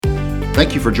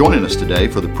Thank you for joining us today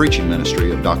for the preaching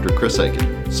ministry of Dr. Chris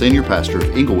Aiken, Senior Pastor of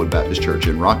Englewood Baptist Church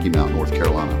in Rocky Mount, North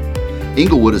Carolina.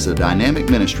 Englewood is a dynamic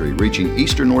ministry reaching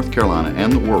Eastern North Carolina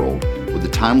and the world with the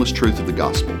timeless truth of the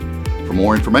gospel. For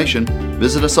more information,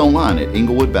 visit us online at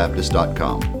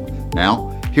englewoodbaptist.com.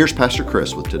 Now, here's Pastor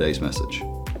Chris with today's message.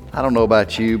 I don't know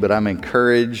about you, but I'm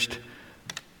encouraged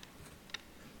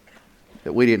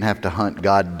that we didn't have to hunt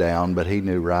God down, but He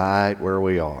knew right where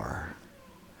we are.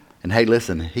 And hey,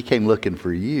 listen, He came looking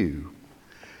for you.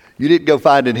 You didn't go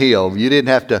finding Him. You didn't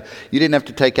have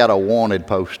to take out a wanted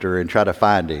poster and try to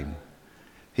find Him.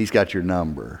 He's got your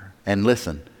number. And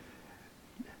listen,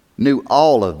 knew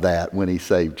all of that when He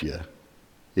saved you,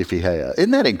 if He had.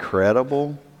 Isn't that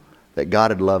incredible that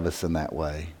God would love us in that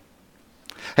way?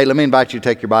 Hey, let me invite you to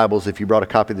take your Bibles. If you brought a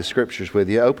copy of the Scriptures with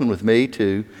you, open with me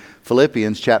to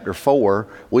Philippians chapter 4.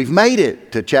 We've made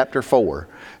it to chapter 4.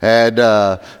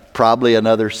 And probably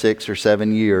another 6 or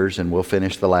 7 years, and we'll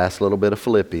finish the last little bit of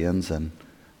Philippians, and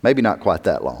maybe not quite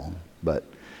that long, but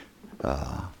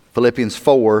Philippians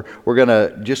 4, we're going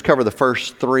to just cover the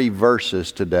first 3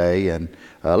 verses today. And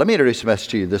let me introduce the message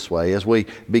to you this way. As we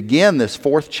begin this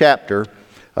 4th chapter,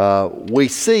 we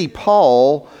see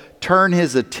Paul turn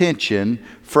his attention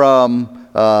from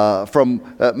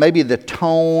maybe the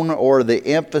tone or the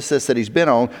emphasis that he's been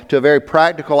on to a very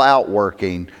practical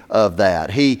outworking of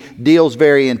that. He deals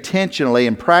very intentionally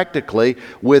and practically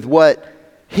with what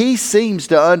he seems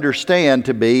to understand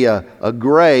to be a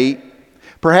great,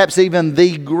 perhaps even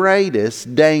the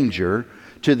greatest danger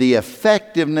to the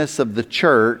effectiveness of the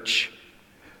church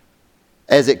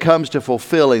as it comes to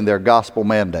fulfilling their gospel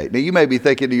mandate. Now, you may be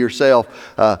thinking to yourself,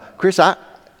 Chris,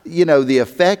 the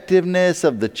effectiveness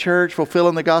of the church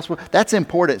fulfilling the gospel, that's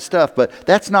important stuff, but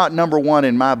that's not number one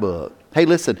in my book. Hey,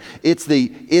 listen,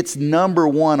 it's number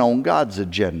one on God's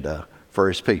agenda for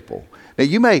His people. Now,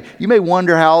 you may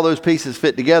wonder how all those pieces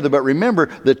fit together, but remember,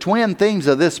 the twin themes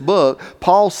of this book,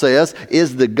 Paul says,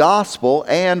 is the gospel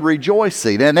and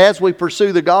rejoicing. And as we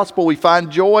pursue the gospel, we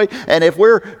find joy. And if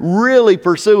we're really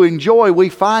pursuing joy, we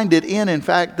find it in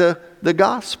fact, the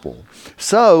gospel.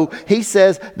 So he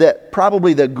says that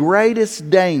probably the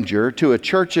greatest danger to a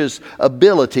church's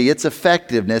ability, its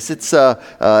effectiveness,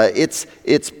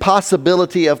 its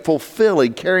possibility of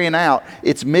fulfilling, carrying out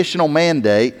its missional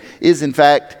mandate is in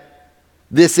fact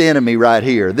this enemy right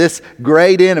here. This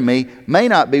great enemy may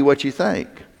not be what you think.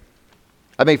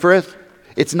 I mean,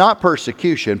 it's not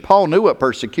persecution. Paul knew what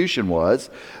persecution was,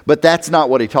 but that's not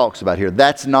what he talks about here.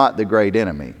 That's not the great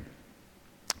enemy.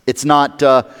 It's not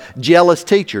jealous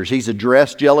teachers. He's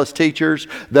addressed jealous teachers,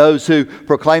 those who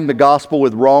proclaim the gospel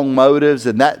with wrong motives,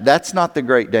 and that's not the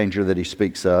great danger that he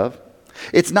speaks of.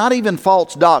 It's not even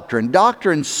false doctrine.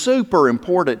 Doctrine's super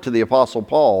important to the Apostle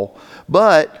Paul,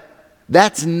 but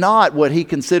that's not what he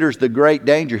considers the great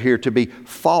danger here to be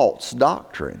false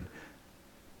doctrine.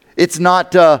 It's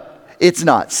not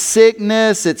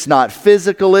sickness, it's not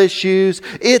physical issues,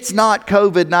 it's not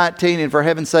COVID-19, and for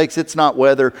heaven's sakes, it's not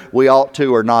whether we ought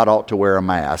to or not ought to wear a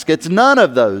mask. It's none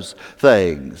of those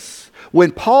things.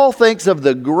 When Paul thinks of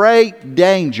the great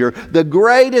danger, the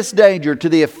greatest danger to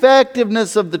the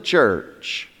effectiveness of the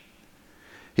church,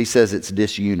 he says it's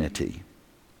disunity.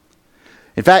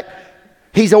 In fact,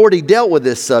 he's already dealt with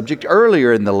this subject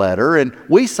earlier in the letter, and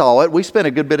we saw it. We spent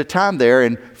a good bit of time there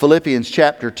in Philippians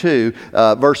chapter 2,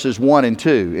 verses 1 and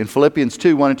 2. In Philippians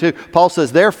 2, 1 and 2, Paul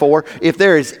says, "Therefore, if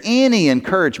there is any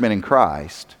encouragement in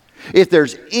Christ, if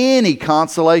there's any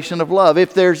consolation of love,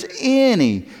 if there's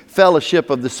any fellowship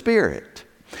of the Spirit,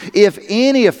 if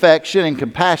any affection and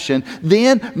compassion,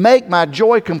 then make my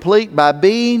joy complete by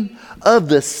being of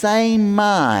the same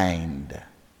mind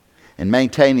and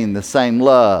maintaining the same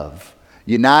love,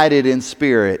 united in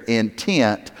spirit,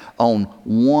 intent on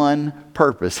one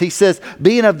purpose." He says,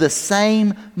 being of the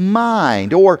same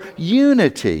mind, or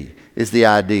unity is the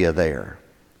idea there.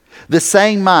 The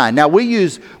same mind. Now, we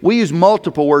use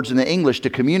multiple words in the English to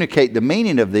communicate the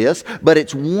meaning of this, but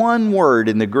it's one word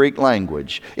in the Greek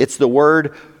language. It's the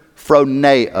word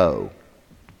phroneo.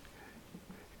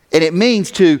 And it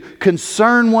means to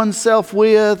concern oneself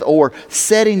with, or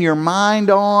setting your mind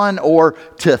on, or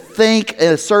to think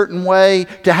in a certain way,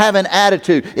 to have an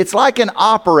attitude. It's like an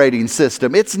operating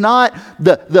system. It's not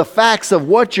the facts of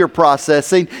what you're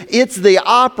processing. It's the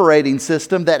operating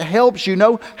system that helps you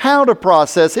know how to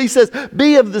process. He says,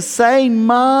 be of the same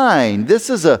mind. This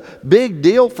is a big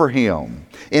deal for him.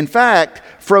 In fact,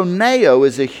 phroneo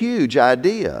is a huge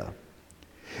idea.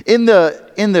 In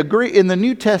the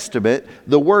New Testament,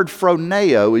 the word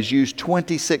phroneo is used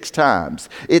 26 times.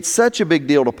 It's such a big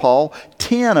deal to Paul.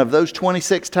 10 of those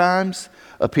 26 times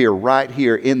appear right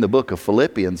here in the book of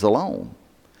Philippians alone.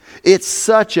 It's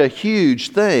such a huge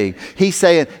thing. He's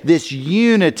saying this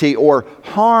unity or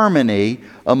harmony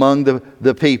among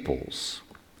the peoples.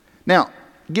 Now,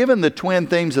 given the twin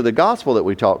themes of the gospel that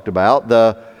we talked about,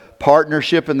 the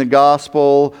partnership in the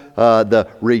gospel, the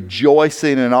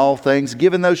rejoicing in all things,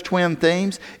 given those twin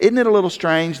themes, isn't it a little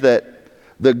strange that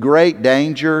the great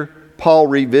danger Paul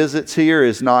revisits here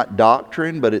is not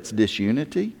doctrine, but it's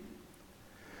disunity?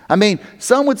 I mean,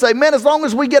 some would say, man, as long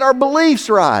as we get our beliefs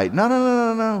right.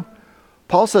 No.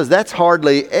 Paul says that's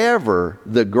hardly ever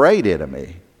the great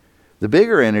enemy. The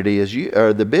bigger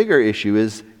issue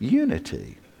is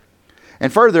unity.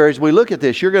 And further, as we look at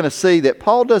this, you're going to see that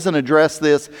Paul doesn't address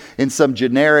this in some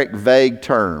generic, vague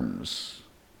terms.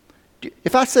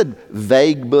 If I said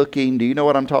vague booking, do you know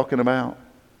what I'm talking about?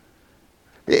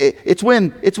 It's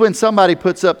when somebody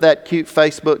puts up that cute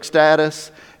Facebook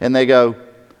status and they go,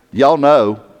 y'all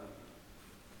know,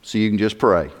 so you can just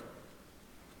pray.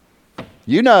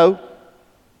 You know.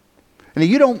 And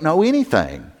you don't know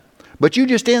anything, but you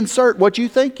just insert what you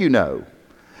think you know.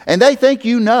 And they think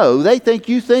you know. They think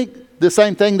you think the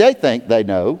same thing they think they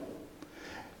know.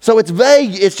 So it's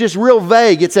vague. It's just real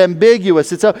vague. It's ambiguous.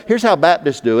 Here's how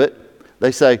Baptists do it.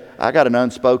 They say, I got an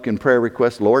unspoken prayer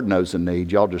request. Lord knows the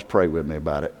need. Y'all just pray with me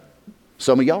about it.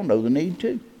 Some of y'all know the need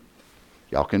too.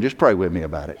 Y'all can just pray with me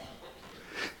about it.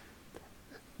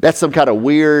 That's some kind of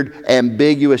weird,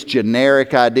 ambiguous,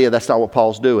 generic idea. That's not what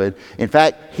Paul's doing. In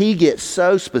fact, he gets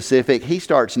so specific, he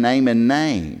starts naming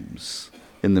names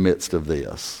in the midst of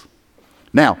this.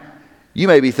 Now, you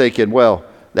may be thinking, well,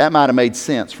 that might have made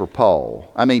sense for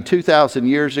Paul. I mean, 2,000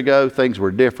 years ago, things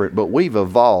were different, but we've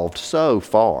evolved so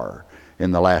far in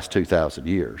the last 2,000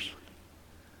 years.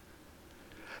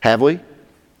 Have we?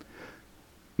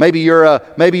 Maybe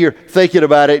you're thinking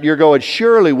about it, you're going,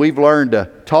 surely we've learned to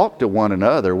talk to one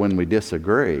another when we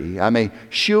disagree. I mean,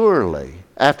 surely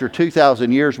after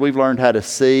 2,000 years we've learned how to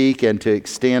seek and to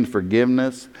extend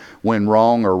forgiveness when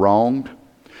wrong or wronged.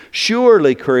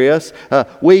 Surely, Chris,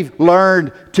 we've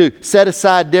learned to set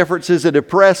aside differences and to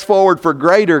press forward for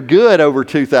greater good over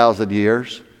 2,000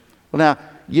 years. Well, now,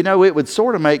 it would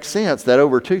sort of make sense that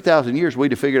over 2,000 years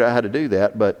we'd have figured out how to do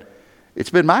that, but it's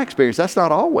been my experience that's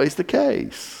not always the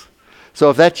case. So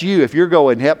if that's you, if you're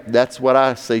going, yep, that's what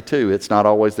I see too, it's not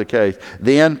always the case,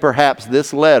 then perhaps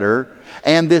this letter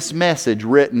and this message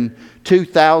written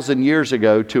 2,000 years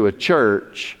ago to a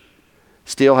church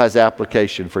still has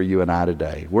application for you and I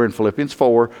today. We're in Philippians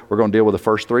 4. We're going to deal with the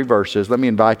first 3 verses. Let me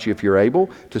invite you, if you're able,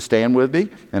 to stand with me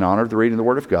in honor of the reading of the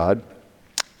Word of God.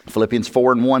 Philippians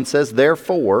 4:1 says,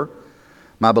 therefore,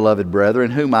 my beloved brethren,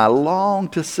 whom I long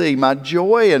to see, my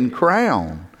joy and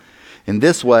crown. In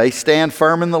this way, stand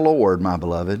firm in the Lord, my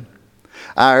beloved.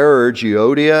 I urge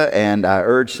Euodia and I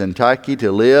urge Syntyche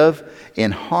to live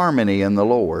in harmony in the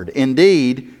Lord.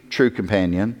 Indeed, true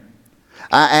companion,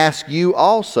 I ask you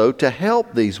also to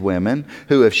help these women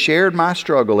who have shared my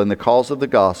struggle in the cause of the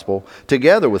gospel,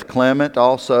 together with Clement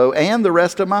also and the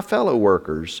rest of my fellow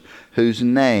workers, whose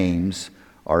names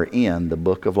are in the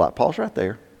book of life. Paul's right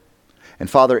there. And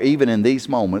Father, even in these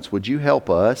moments, would you help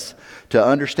us to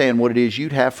understand what it is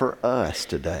you'd have for us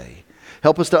today?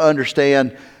 Help us to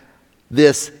understand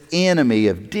this enemy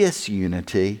of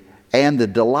disunity and the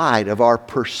delight of our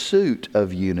pursuit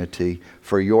of unity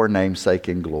for your name's sake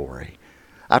and glory.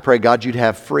 I pray, God, you'd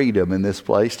have freedom in this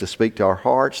place to speak to our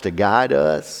hearts, to guide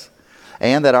us,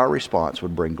 and that our response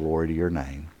would bring glory to your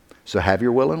name. So have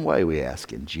your will and way, we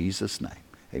ask in Jesus' name.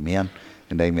 Amen.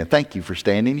 And amen. Thank you for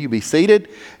standing. You be seated.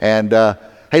 And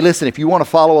hey, listen, if you want to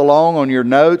follow along on your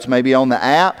notes, maybe on the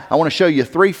app, I want to show you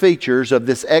 3 features of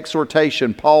this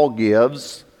exhortation Paul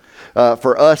gives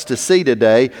for us to see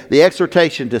today. The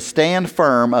exhortation to stand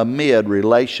firm amid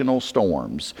relational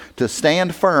storms. To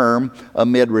stand firm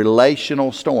amid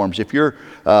relational storms. If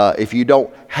you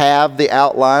don't have the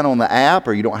outline on the app,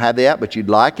 or you don't have the app but you'd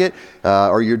like it,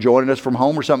 or you're joining us from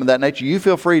home or something of that nature, you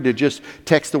feel free to just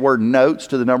text the word notes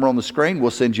to the number on the screen.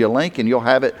 We'll send you a link and you'll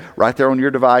have it right there on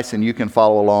your device and you can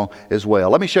follow along as well.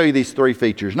 Let me show you these 3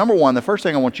 features. Number 1, the first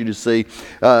thing I want you to see,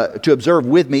 to observe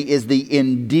with me, is the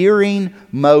endearing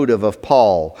motive of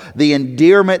Paul. The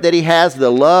endearment that he has, the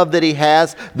love that he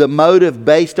has, the motive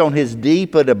based on his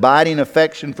deep and abiding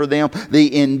affection for them,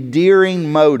 the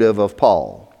endearing motive of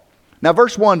Paul. Now,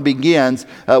 verse 1 begins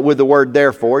with the word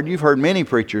therefore. And you've heard many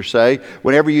preachers say,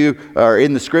 whenever you are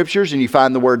in the Scriptures and you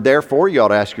find the word therefore, you ought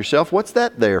to ask yourself, what's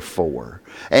that there for?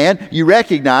 And you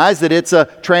recognize that it's a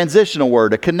transitional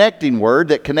word, a connecting word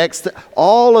that connects to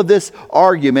all of this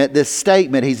argument, this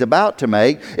statement he's about to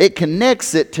make. It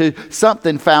connects it to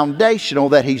something foundational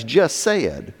that he's just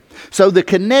said. So the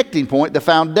connecting point, the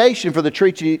foundation for the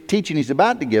teaching he's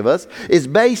about to give us, is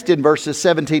based in verses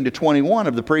 17 to 21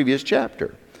 of the previous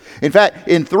chapter. In fact,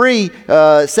 in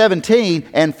 3:17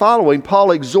 and following,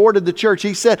 Paul exhorted the church.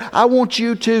 He said, I want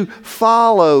you to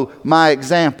follow my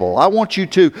example. I want you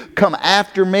to come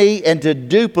after me and to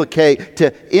duplicate,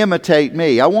 to imitate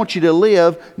me. I want you to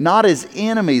live not as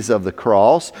enemies of the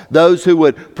cross, those who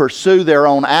would pursue their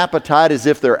own appetite as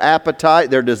if their appetite,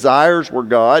 their desires were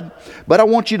God, but I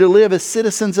want you to live as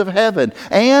citizens of heaven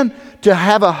and to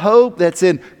have a hope that's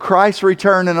in Christ's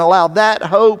return and allow that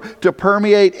hope to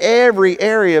permeate every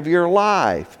area of your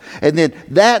life. And then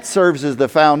that serves as the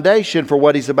foundation for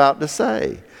what he's about to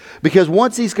say. Because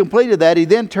once he's completed that, he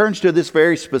then turns to this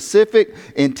very specific,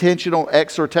 intentional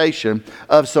exhortation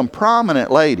of some prominent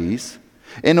ladies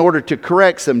in order to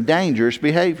correct some dangerous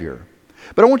behavior.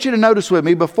 But I want you to notice with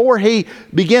me, before he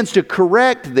begins to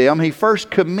correct them, he first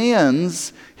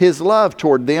commends his love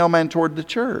toward them and toward the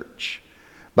church.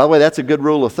 By the way, that's a good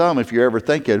rule of thumb if you're ever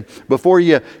thinking. Before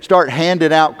you start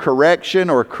handing out correction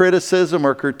or criticism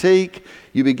or critique,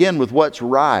 you begin with what's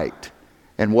right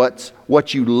and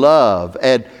what you love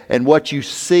and what you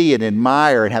see and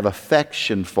admire and have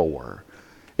affection for.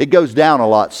 It goes down a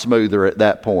lot smoother at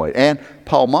that point. And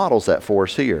Paul models that for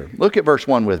us here. Look at verse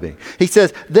 1 with me. He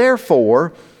says,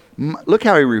 therefore, look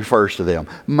how he refers to them.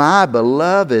 My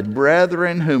beloved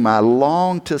brethren, whom I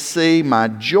long to see, my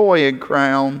joy and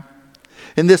crown.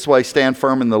 In this way, stand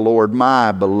firm in the Lord,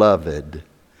 my beloved.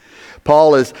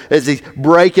 Paul, as he's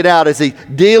breaking out, as he's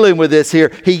dealing with this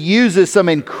here, he uses some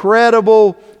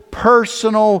incredible,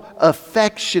 personal,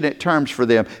 affectionate terms for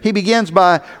them. He begins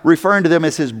by referring to them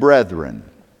as his brethren.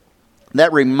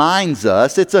 That reminds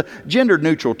us, it's a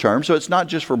gender-neutral term, so it's not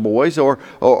just for boys or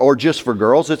just for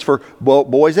girls. It's for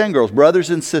boys and girls, brothers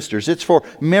and sisters. It's for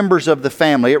members of the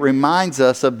family. It reminds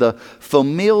us of the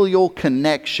familial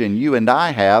connection you and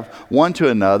I have one to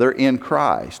another in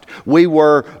Christ. We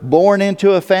were born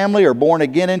into a family or born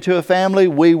again into a family.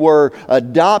 We were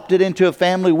adopted into a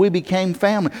family. We became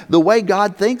family. The way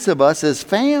God thinks of us as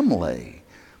family.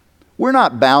 We're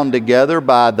not bound together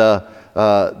by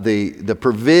the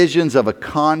provisions of a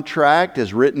contract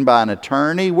as written by an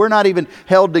attorney. We're not even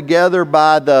held together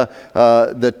by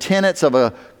the tenets of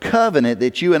a covenant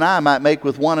that you and I might make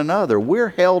with one another. We're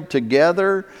held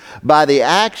together by the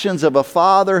actions of a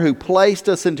Father who placed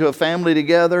us into a family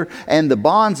together and the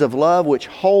bonds of love which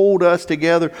hold us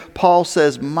together. Paul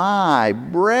says, my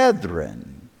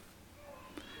brethren,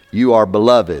 you are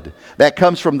beloved. That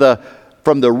comes from the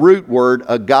root word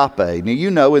agape. Now, you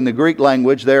know, in the Greek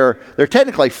language, there are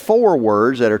technically 4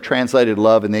 words that are translated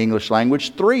love in the English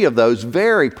language. 3 of those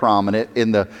very prominent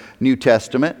in the New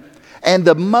Testament. And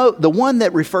the one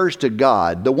that refers to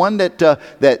God, the one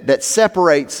that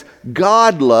separates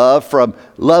God love from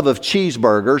love of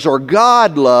cheeseburgers or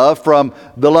God love from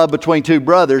the love between 2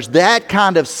 brothers, that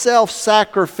kind of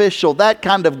self-sacrificial, that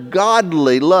kind of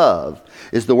godly love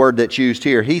is the word that's used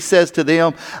here. He says to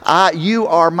them, you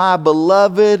are my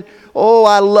beloved. Oh,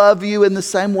 I love you in the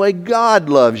same way God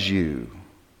loves you.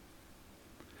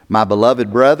 My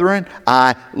beloved brethren,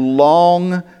 I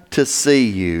long to see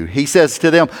you. He says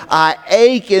to them, I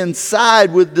ache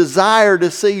inside with desire to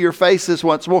see your faces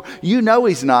once more. You know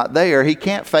he's not there. He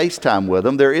can't FaceTime with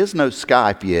them. There is no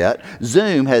Skype yet.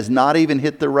 Zoom has not even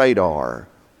hit the radar.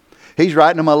 He's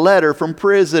writing them a letter from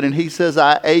prison, and he says,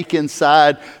 I ache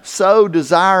inside, so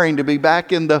desiring to be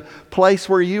back in the place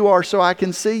where you are so I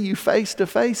can see you face to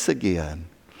face again.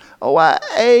 Oh, I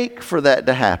ache for that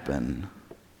to happen.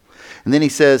 And then he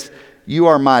says, you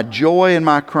are my joy and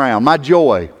my crown. My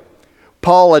joy.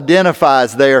 Paul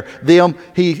identifies them.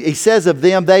 He says of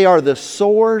them, they are the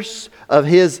source of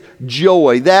his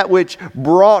joy, that which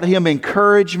brought him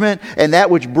encouragement and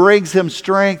that which brings him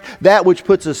strength, that which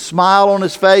puts a smile on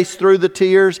his face through the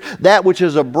tears, that which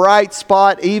is a bright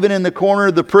spot even in the corner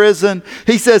of the prison.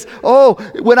 He says, oh,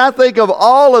 when I think of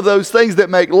all of those things that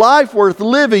make life worth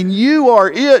living, you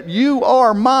are it. You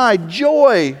are my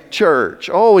joy,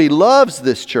 church. Oh, he loves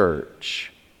this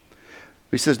church.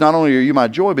 He says, not only are you my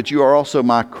joy, but you are also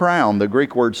my crown. The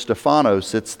Greek word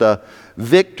Stephanos, it's the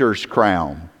victor's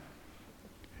crown.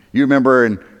 You remember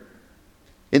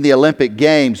in the Olympic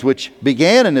Games, which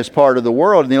began in this part of the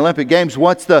world, in the Olympic Games,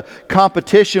 once the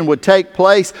competition would take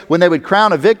place, when they would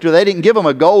crown a victor, they didn't give them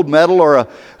a gold medal or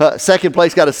a second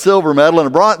place got a silver medal and a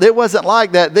bronze. It wasn't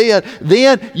like that.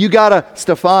 Then you got a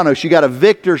Stephanos, you got a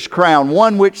victor's crown,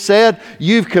 one which said,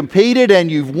 you've competed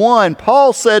and you've won.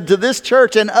 Paul said to this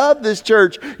church and of this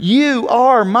church, you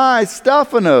are my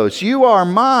Stephanos, you are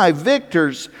my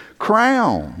victor's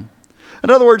crown. In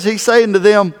other words, he's saying to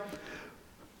them,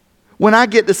 when I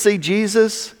get to see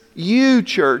Jesus, you,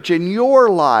 church, in your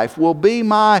life will be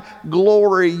my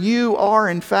glory. You are,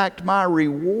 in fact, my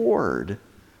reward.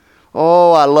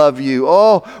 Oh, I love you.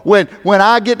 Oh, when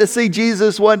I get to see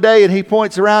Jesus one day and he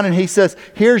points around and he says,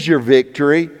 here's your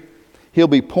victory, he'll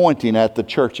be pointing at the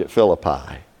church at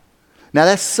Philippi. Now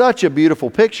that's such a beautiful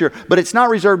picture, but it's not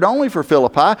reserved only for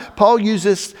Philippi. Paul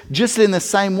uses just in the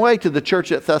same way to the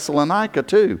church at Thessalonica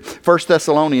too. 1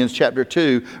 Thessalonians chapter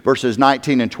 2, verses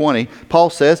 19 and 20, Paul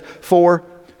says, for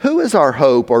who is our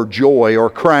hope or joy or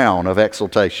crown of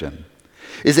exaltation?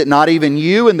 Is it not even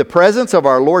you in the presence of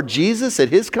our Lord Jesus at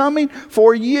his coming?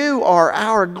 For you are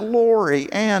our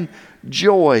glory and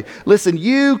joy. Listen,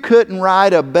 you couldn't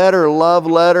write a better love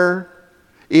letter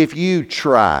if you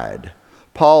tried.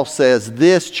 Paul says,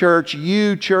 this church,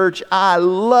 you church, I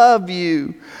love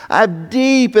you. I have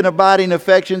deep and abiding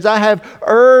affections. I have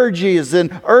urges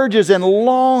and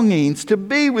longings to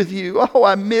be with you. Oh,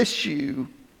 I miss you.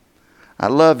 I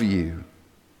love you.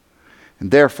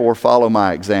 And therefore follow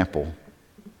my example.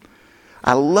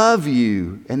 I love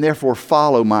you, and therefore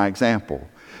follow my example.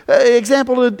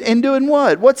 Example in doing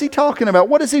what? What's he talking about?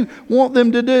 What does he want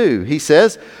them to do? He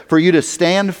says, for you to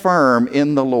stand firm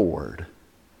in the Lord,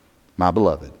 my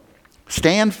beloved.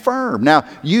 Stand firm. Now,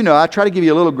 you know, I try to give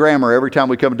you a little grammar every time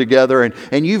we come together,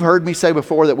 and you've heard me say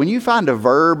before that when you find a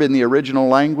verb in the original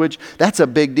language, that's a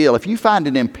big deal. If you find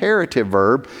an imperative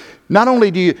verb, not only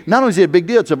is it a big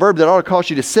deal, it's a verb that ought to cause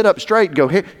you to sit up straight and go,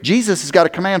 here, Jesus has got a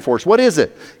command for us. What is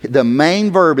it? The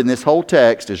main verb in this whole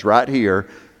text is right here.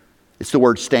 It's the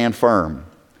word stand firm.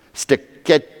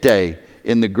 Stikete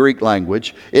in the Greek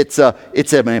language. It's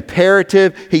an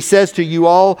imperative. He says to you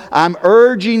all, I'm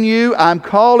urging you, I'm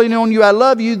calling on you, I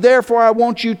love you, therefore I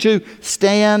want you to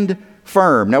stand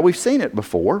firm. Now we've seen it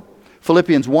before.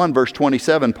 Philippians 1 verse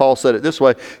 27, Paul said it this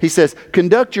way. He says,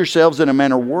 conduct yourselves in a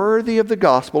manner worthy of the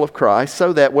gospel of Christ,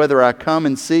 so that whether I come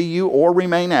and see you or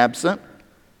remain absent,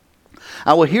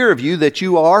 I will hear of you that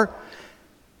you are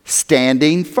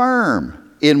standing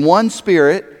firm in one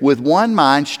spirit, with one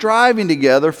mind, striving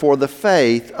together for the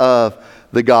faith of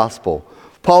the gospel.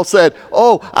 Paul said,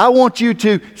 oh, I want you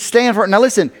to stand firm. Now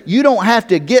listen, you don't have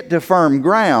to get to firm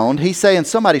ground. He's saying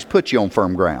somebody's put you on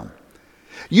firm ground.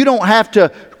 You don't have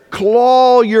to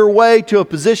claw your way to a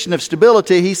position of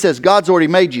stability. He says God's already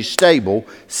made you stable.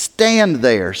 Stand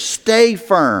there. Stay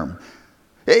firm.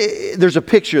 There's a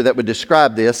picture that would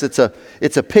describe this. It's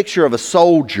a picture of a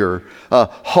soldier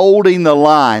holding the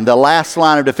line, the last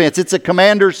line of defense. It's a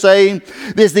commander saying,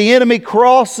 as the enemy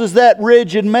crosses that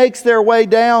ridge and makes their way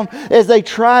down, as they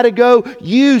try to go,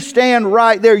 you stand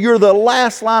right there. You're the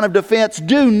last line of defense.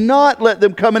 Do not let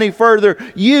them come any further.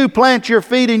 You plant your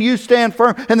feet and you stand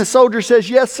firm. And the soldier says,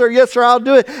 yes, sir, I'll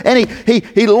do it. And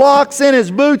he locks in his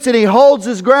boots and he holds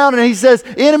his ground and he says,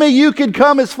 enemy, you can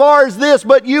come as far as this,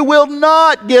 but you will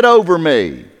not get over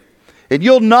me, and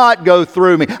you'll not go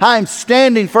through me. I'm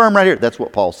standing firm right here. That's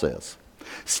what Paul says.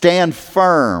 Stand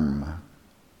firm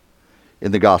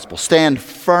in the gospel. Stand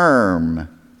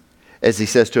firm, as he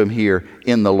says to him here,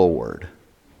 in the Lord.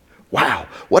 Wow,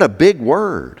 what a big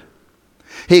word.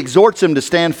 He exhorts them to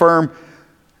stand firm,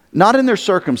 not in their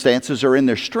circumstances or in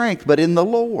their strength, but in the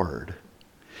Lord.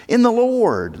 In the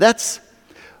Lord.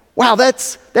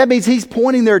 That means he's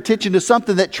pointing their attention to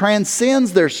something that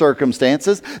transcends their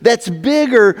circumstances, that's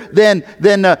bigger than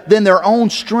their own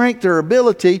strength or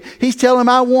ability. He's telling them,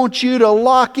 I want you to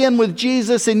lock in with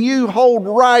Jesus and you hold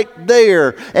right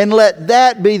there and let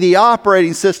that be the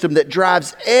operating system that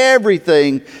drives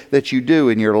everything that you do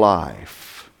in your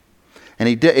life. And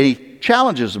he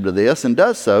challenges them to this and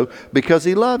does so because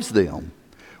he loves them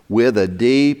with a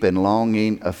deep and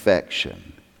longing affection.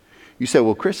 You say,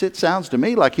 well, Chris, it sounds to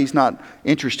me like he's not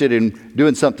interested in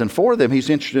doing something for them.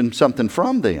 He's interested in something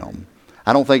from them.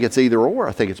 I don't think it's either or.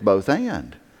 I think it's both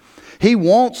and. He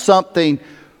wants something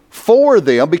for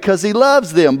them because he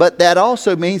loves them, but that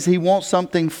also means he wants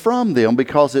something from them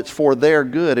because it's for their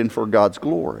good and for God's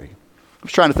glory. I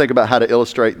was trying to think about how to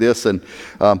illustrate this, and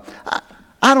I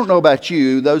don't know about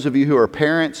you, those of you who are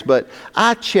parents, but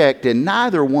I checked and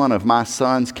neither one of my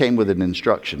sons came with an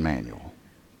instruction manual.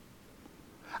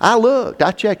 I looked,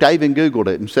 I checked, I even Googled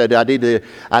it and said,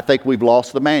 I think we've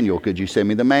lost the manual. Could you send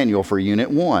me the manual for Unit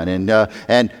 1?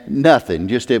 And nothing,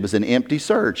 it was an empty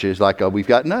search. It's like, we've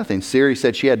got nothing. Siri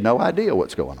said she had no idea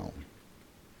what's going on.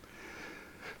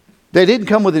 They didn't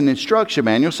come with an instruction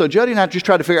manual, so Jody and I just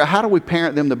tried to figure out how do we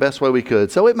parent them the best way we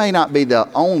could. So it may not be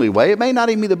the only way. It may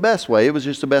not even be the best way. It was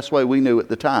just the best way we knew at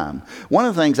the time. One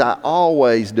of the things I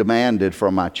always demanded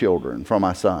from my children, from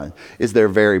my son, is their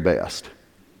very best.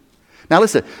 Now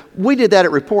listen, we did that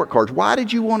at report cards. Why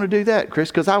did you want to do that,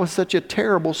 Chris? Because I was such a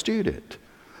terrible student.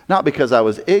 Not because I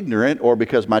was ignorant or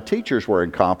because my teachers were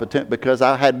incompetent, because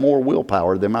I had more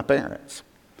willpower than my parents.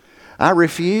 I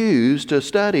refused to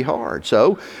study hard.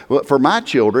 So for my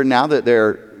children, now that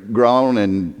they're grown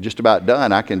and just about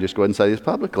done, I can just go ahead and say this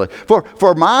publicly.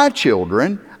 For my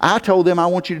children, I told them, I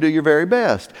want you to do your very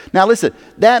best. Now listen,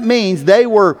 that means they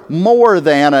were more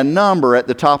than a number at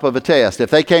the top of a test.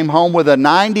 If they came home with a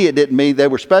 90, it didn't mean they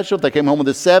were special. If they came home with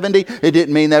a 70, it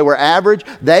didn't mean they were average.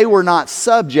 They were not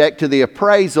subject to the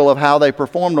appraisal of how they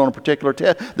performed on a particular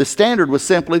test. The standard was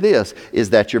simply this: is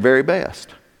that your very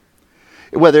best?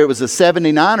 Whether it was a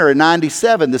 79 or a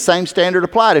 97, the same standard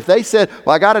applied. If they said,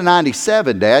 well, I got a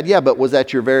 97, Dad. Yeah, but was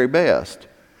that your very best?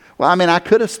 Well, I mean, I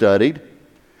could have studied.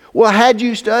 Well, had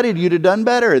you studied, you'd have done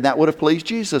better, and that would have pleased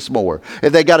Jesus more.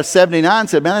 If they got a 79 and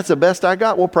said, man, that's the best I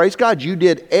got. Well, praise God, you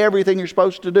did everything you're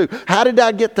supposed to do. How did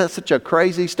I get that such a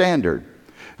crazy standard?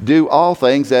 Do all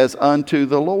things as unto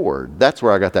the Lord. That's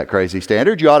where I got that crazy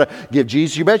standard. You ought to give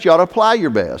Jesus your best. You ought to apply your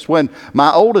best. When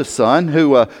my oldest son,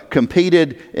 who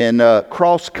competed in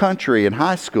cross country in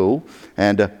high school,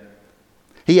 and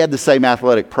he had the same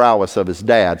athletic prowess of his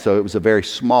dad, so it was a very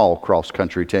small cross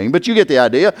country team. But you get the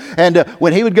idea. And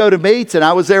when he would go to meets and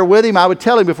I was there with him, I would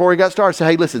tell him before he got started, say,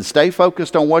 hey, listen, stay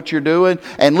focused on what you're doing.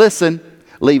 And listen,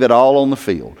 leave it all on the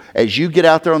field. As you get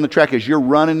out there on the track, as you're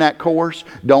running that course,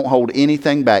 don't hold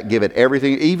anything back. Give it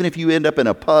everything. Even if you end up in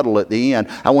a puddle at the end,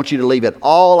 I want you to leave it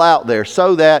all out there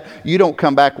so that you don't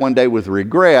come back one day with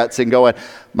regrets and going,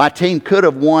 my team could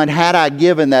have won had I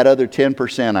given that other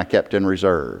 10% I kept in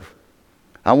reserve.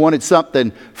 I wanted something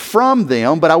from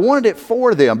them, but I wanted it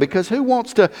for them, because who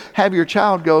wants to have your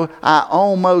child go, I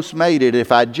almost made it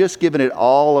if I'd just given it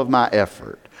all of my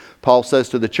effort? Paul says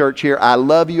to the church here, I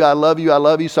love you, I love you, I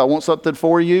love you, so I want something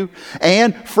for you.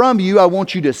 And from you, I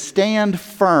want you to stand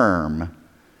firm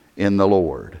in the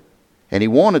Lord. And he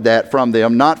wanted that from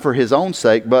them, not for his own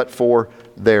sake, but for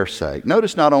their sake.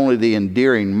 Notice not only the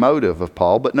endearing motive of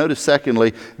Paul, but notice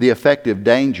secondly, the effective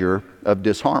danger of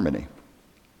disharmony.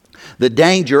 The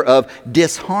danger of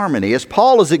disharmony. As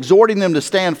Paul is exhorting them to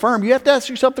stand firm, you have to ask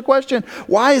yourself the question,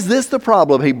 why is this the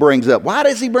problem he brings up? Why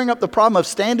does he bring up the problem of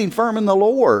standing firm in the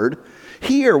Lord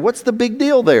here? What's the big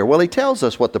deal there? Well, he tells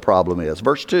us what the problem is.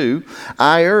 Verse 2,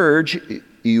 I urge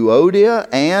Euodia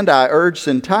and I urge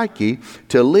Syntyche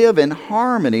to live in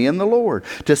harmony in the Lord.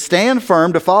 To stand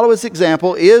firm, to follow his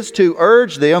example, is to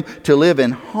urge them to live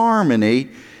in harmony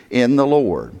in the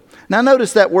Lord. Now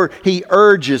notice that word, he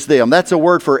urges them. That's a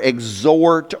word for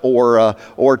exhort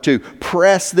or to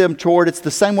press them toward. It's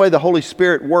the same way the Holy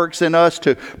Spirit works in us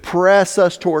to press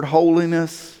us toward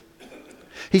holiness.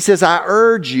 He says, I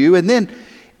urge you. And then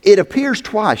it appears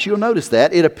twice. You'll notice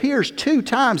that. It appears 2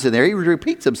 times in there. He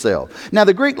repeats himself. Now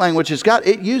the Greek language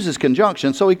it uses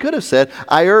conjunction. So he could have said,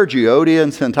 I urge Euodia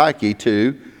and Syntyche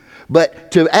to.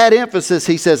 But to add emphasis,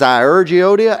 he says, I urge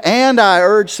Euodia and I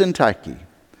urge Syntyche.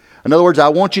 In other words, I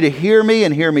want you to hear me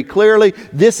and hear me clearly.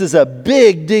 This is a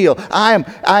big deal. I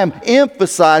am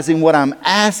emphasizing what I'm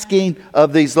asking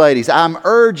of these ladies. I'm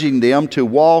urging them to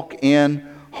walk in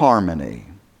harmony.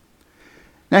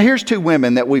 Now here's 2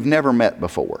 women that we've never met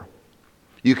before.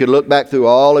 You could look back through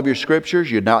all of your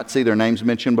scriptures. You'd not see their names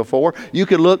mentioned before. You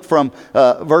could look from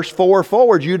verse 4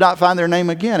 forward. You'd not find their name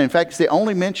again. In fact, it's the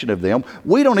only mention of them.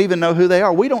 We don't even know who they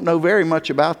are. We don't know very much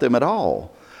about them at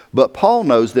all. But Paul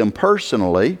knows them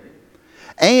personally.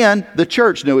 And the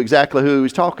church knew exactly who he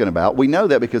was talking about. We know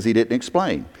that because he didn't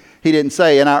explain. He didn't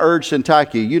say, and I urge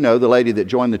Syntyche, you know, the lady that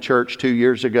joined the church 2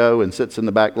 years ago and sits in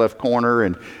the back left corner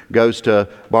and goes to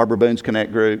Barbara Boone's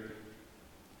Connect group.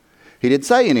 He didn't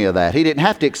say any of that. He didn't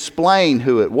have to explain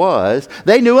who it was.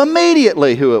 They knew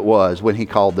immediately who it was when he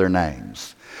called their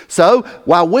names. So,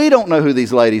 while we don't know who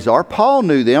these ladies are, Paul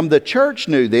knew them, the church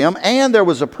knew them, and there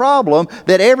was a problem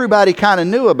that everybody kind of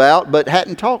knew about but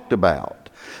hadn't talked about.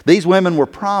 These women were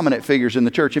prominent figures in the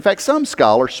church. In fact, some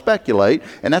scholars speculate,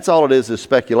 and that's all it is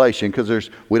speculation, because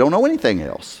we don't know anything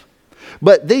else.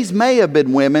 But these may have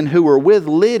been women who were with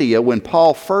Lydia when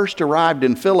Paul first arrived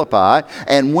in Philippi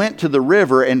and went to the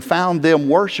river and found them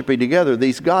worshiping together,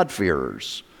 these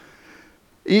God-fearers.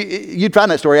 You'd find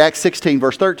that story, Acts 16,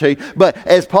 verse 13. But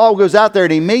as Paul goes out there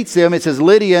and he meets them, it says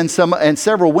Lydia and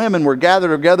several women were gathered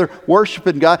together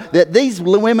worshiping God. That these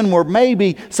women were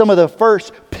maybe some of the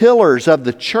first pillars of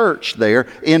the church there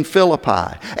in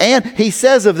Philippi. And he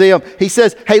says of them, he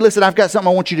says, hey, listen, I've got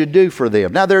something I want you to do for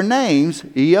them. Now their names,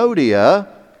 Euodia,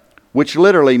 which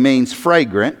literally means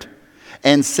fragrant,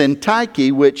 and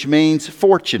Syntyche, which means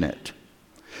fortunate.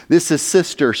 This is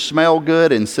Sister Smell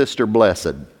Good and Sister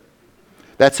Blessed.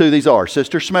 That's who these are,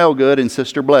 Sister Smell Good and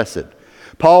Sister Blessed.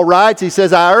 Paul writes, he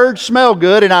says, I urge Smell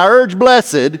Good and I urge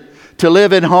Blessed to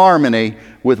live in harmony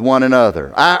with one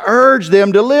another. I urge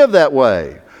them to live that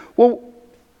way. Well,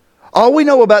 all we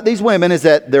know about these women is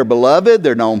that they're beloved,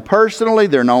 they're known personally,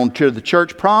 they're known to the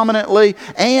church prominently,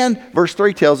 and verse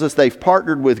 3 tells us they've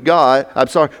partnered with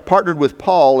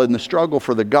Paul in the struggle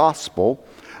for the gospel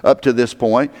up to this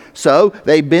point. So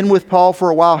they've been with Paul for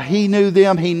a while. He knew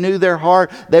them, he knew their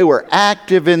heart. They were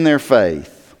active in their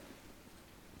faith.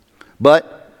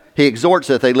 But he exhorts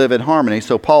that they live in harmony.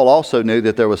 So Paul also knew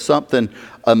that there was something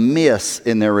amiss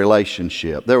in their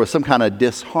relationship. There was some kind of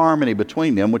disharmony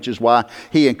between them, which is why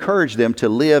he encouraged them to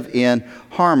live in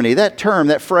harmony. That term,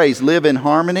 that phrase, live in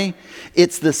harmony,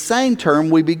 it's the same term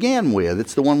we began with.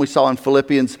 It's the one we saw in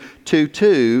Philippians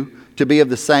 2:2, to be of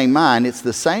the same mind. It's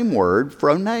the same word,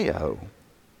 phroneo.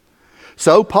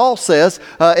 So Paul says,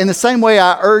 in the same way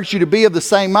I urge you to be of the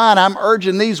same mind, I'm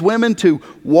urging these women to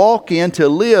walk in, to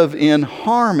live in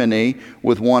harmony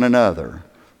with one another.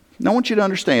 Now I want you to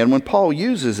understand, when Paul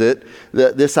uses it,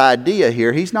 this idea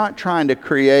here, he's not trying to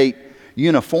create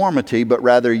uniformity, but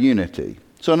rather unity.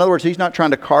 So in other words, he's not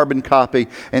trying to carbon copy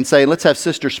and say, let's have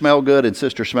Sister Smellgood and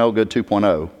Sister Smellgood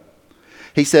 2.0.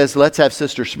 He says, let's have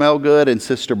Sister Smellgood and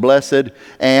Sister Blessed,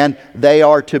 and they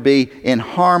are to be in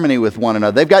harmony with one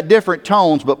another. They've got different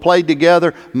tones, but played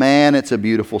together, man, it's a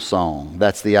beautiful song.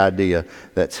 That's the idea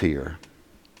that's here.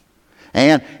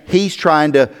 And he's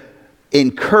trying to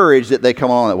encourage that they come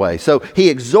along that way. So he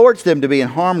exhorts them to be in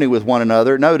harmony with one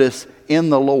another. Notice, in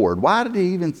the Lord. Why did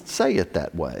he even say it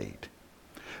that way?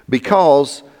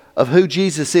 Because of who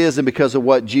Jesus is and because of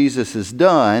what Jesus has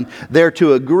done, they're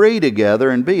to agree together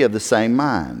and be of the same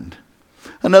mind.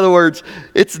 In other words,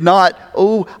 it's not,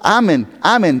 I'm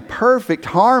in perfect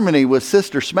harmony with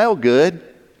Sister Smellgood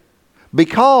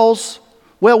because,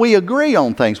 well, we agree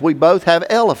on things. We both have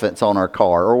elephants on our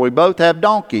car, or we both have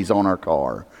donkeys on our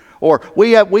car, or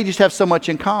we just have so much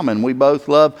in common. We both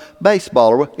love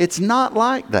baseball. It's not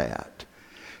like that.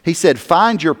 He said,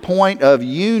 find your point of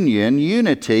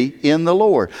unity in the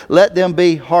Lord. Let them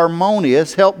be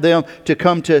harmonious. Help them to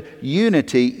come to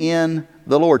unity in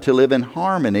the Lord, to live in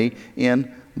harmony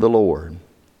in the Lord.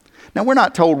 Now, we're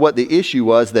not told what the issue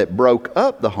was that broke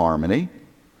up the harmony,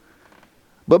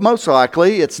 but most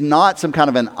likely it's not some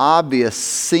kind of an obvious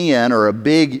sin or a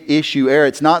big issue error.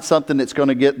 It's not something that's going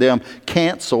to get them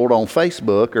canceled on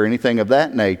Facebook or anything of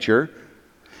that nature.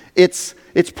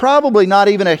 It's probably not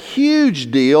even a huge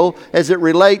deal as it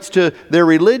relates to their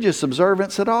religious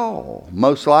observance at all.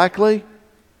 Most likely,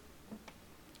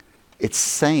 it's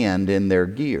sand in their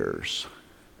gears.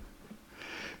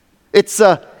 It's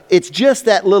just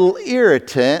that little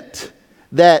irritant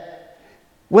that,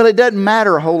 well, it doesn't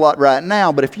matter a whole lot right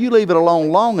now, but if you leave it alone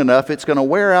long enough, it's going to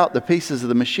wear out the pieces of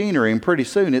the machinery, and pretty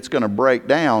soon it's going to break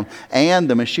down, and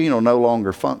the machine will no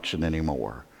longer function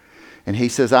anymore. And he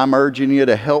says, I'm urging you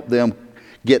to help them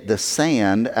get the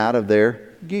sand out of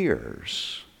their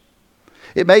gears.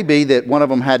 It may be that one of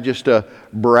them had just a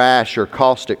brash or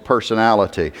caustic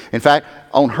personality. In fact,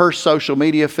 on her social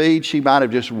media feed, she might have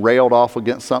just railed off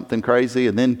against something crazy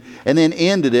and then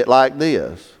ended it like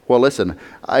this. Well, listen,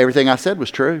 everything I said was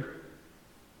true.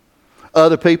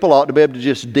 Other people ought to be able to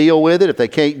just deal with it. If they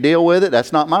can't deal with it,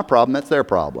 that's not my problem, that's their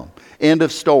problem. End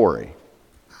of story.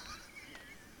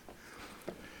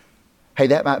 Hey,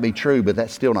 that might be true, but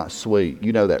that's still not sweet.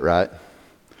 You know that, right?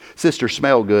 Sister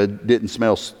Smellgood didn't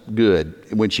smell good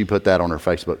when she put that on her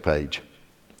Facebook page.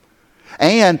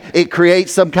 And it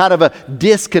creates some kind of a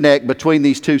disconnect between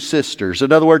these two sisters.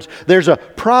 In other words, there's a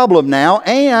problem now,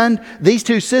 and these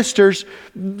two sisters,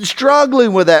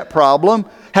 struggling with that problem,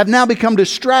 have now become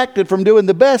distracted from doing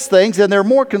the best things, and they're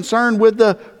more concerned with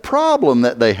the problem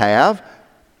that they have.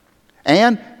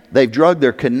 And they've drugged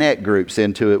their connect groups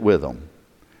into it with them.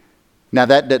 Now,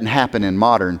 that doesn't happen in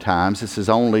modern times. This is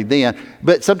only then.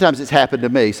 But sometimes it's happened to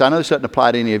me. So I know this doesn't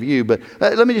apply to any of you. But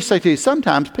let me just say to you,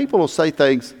 sometimes people will say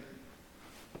things.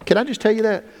 Can I just tell you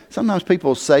that? Sometimes people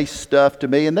will say stuff to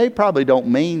me, and they probably don't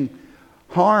mean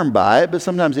harm by it, but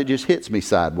sometimes it just hits me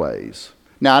sideways.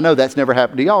 Now, I know that's never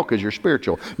happened to y'all because you're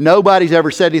spiritual. Nobody's ever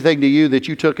said anything to you that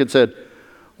you took and said,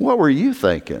 what were you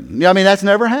thinking? I mean, that's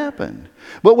never happened.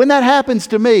 But when that happens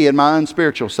to me in my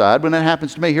unspiritual side, when that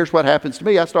happens to me, here's what happens to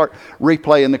me. I start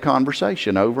replaying the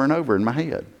conversation over and over in my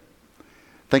head.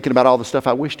 Thinking about all the stuff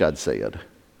I wished I'd said.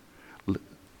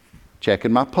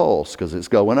 Checking my pulse because it's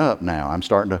going up now. I'm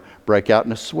starting to break out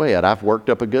in a sweat. I've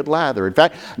worked up a good lather. In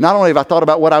fact, not only have I thought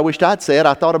about what I wished I'd said,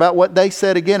 I thought about what they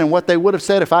said again and what they would have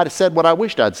said if I'd have said what I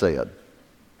wished I'd said.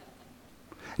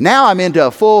 Now I'm into a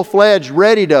full-fledged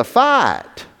ready to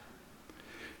fight.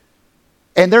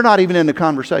 And they're not even in the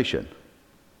conversation.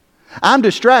 I'm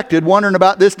distracted wondering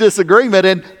about this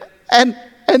disagreement and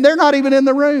and they're not even in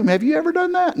the room. Have you ever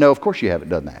done that? No, of course you haven't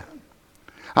done that.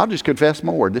 I'll just confess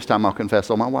more. This time I'll confess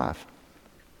on my wife.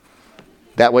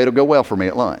 That way it'll go well for me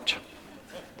at lunch.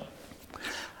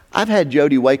 I've had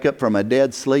Jody wake up from a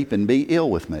dead sleep and be ill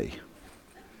with me.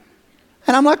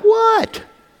 And I'm like, what?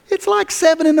 It's like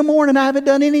 7 in the morning. I haven't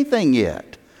done anything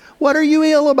yet. What are you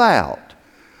ill about?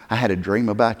 I had a dream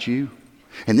about you.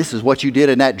 And this is what you did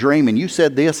in that dream. And you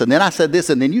said this. And then I said this.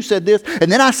 And then you said this.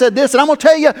 And then I said this. And I'm going to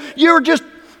tell you, you're just,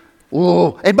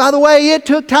 whoa. And by the way, it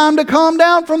took time to calm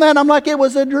down from that. I'm like, it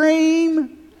was a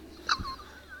dream.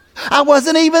 I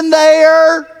wasn't even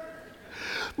there.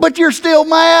 But you're still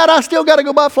mad. I still got to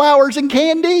go buy flowers and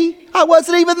candy. I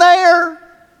wasn't even there.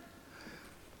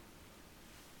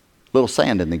 Little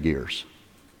sand in the gears.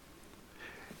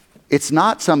 It's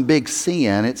not some big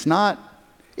sin. It's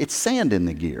sand in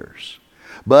the gears.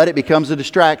 But it becomes a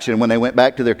distraction. When they went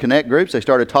back to their connect groups, they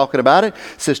started talking about it.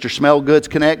 Sister Smellgood's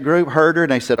connect group heard her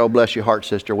and they said, oh, bless your heart,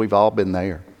 sister. We've all been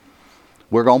there.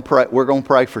 We're going to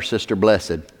pray for Sister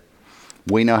Blessed.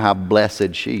 We know how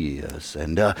blessed she is.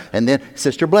 And then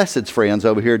Sister Blessed's friends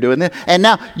over here doing this. And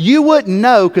now you wouldn't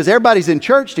know, because everybody's in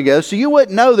church together, so you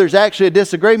wouldn't know there's actually a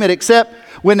disagreement, except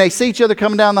when they see each other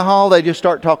coming down the hall, they just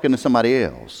start talking to somebody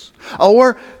else.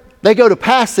 Or they go to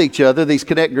pass each other, these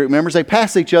connect group members, they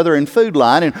pass each other in food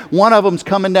line, and one of them's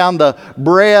coming down the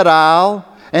bread aisle,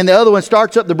 and the other one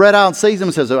starts up the bread aisle and sees them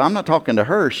and says, oh, I'm not talking to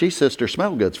her. She's Sister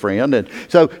Smellgood's friend. And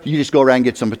so you just go around and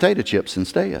get some potato chips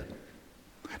instead.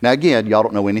 Now again, y'all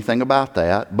don't know anything about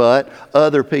that, but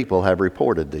other people have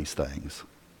reported these things.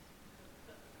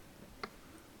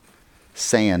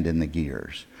 Sand in the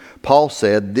gears. Paul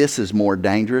said this is more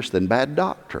dangerous than bad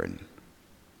doctrine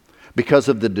because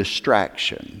of the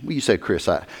distraction. Well, you say, Chris,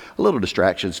 a little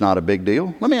distraction is not a big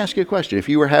deal. Let me ask you a question. If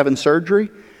you were having surgery,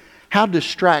 how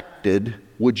distracted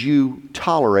would you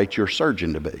tolerate your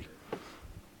surgeon to be?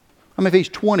 I mean, if he's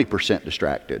 20%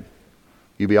 distracted,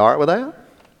 you be all right with that?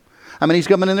 I mean, he's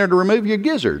coming in there to remove your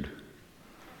gizzard,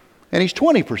 and he's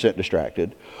 20%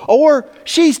 distracted. Or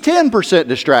she's 10%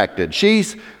 distracted.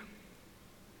 She's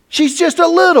just a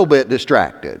little bit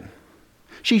distracted.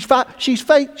 She's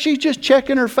just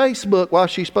checking her Facebook while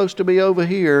she's supposed to be over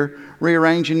here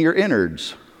rearranging your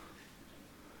innards.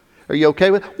 Are you okay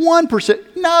with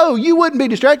 1%? No, you wouldn't be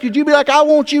distracted. You'd be like, I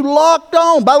want you locked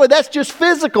on. By the way, that's just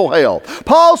physical health.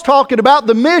 Paul's talking about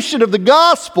the mission of the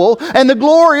gospel and the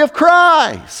glory of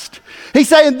Christ. He's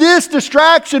saying this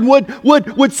distraction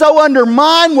would so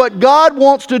undermine what God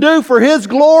wants to do for His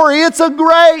glory. It's a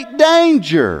great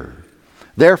danger.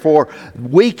 Therefore,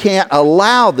 we can't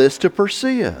allow this to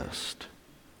persist.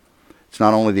 It's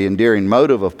not only the endearing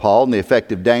motive of Paul and the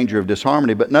effective danger of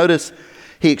disharmony, but notice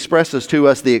he expresses to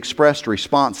us the expressed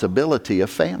responsibility of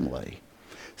family.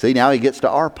 See, now he gets to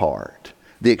our part.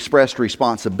 The expressed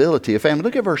responsibility of family.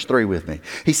 Look at verse 3 with me.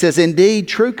 He says, indeed,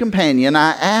 true companion,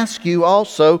 I ask you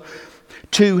also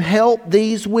to help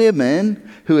these women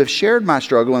who have shared my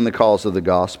struggle in the cause of the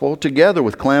gospel, together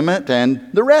with Clement and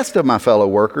the rest of my fellow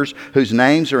workers whose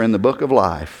names are in the book of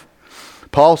life.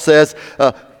 Paul says,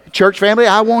 church family,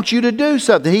 I want you to do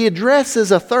something. He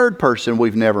addresses a third person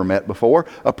we've never met before,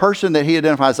 a person that he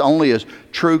identifies only as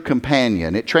true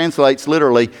companion. It translates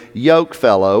literally yoke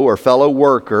fellow or fellow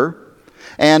worker.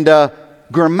 And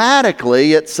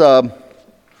grammatically, it's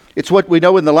what we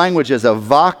know in the language as a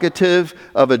vocative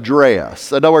of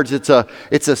address. In other words, it's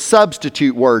a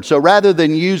substitute word. So rather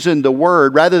than using the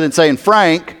word, rather than saying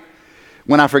Frank,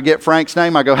 when I forget Frank's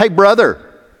name, I go, hey,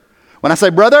 brother. When I say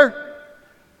brother,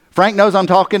 Frank knows I'm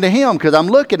talking to him because I'm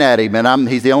looking at him and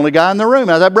he's the only guy in the room.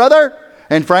 And I say, brother,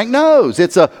 and Frank knows.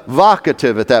 It's a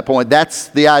vocative at that point. That's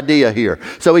the idea here.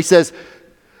 So he says,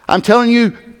 I'm telling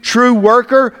you, true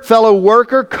worker, fellow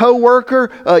worker,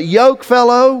 co-worker, yoke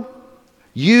fellow,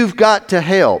 you've got to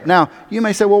help. Now, you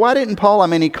may say, well, why didn't Paul,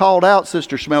 he called out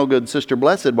Sister Smellgood and Sister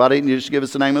Blessed. Why didn't you just give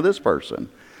us the name of this person?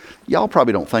 Y'all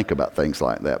probably don't think about things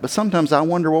like that. But sometimes I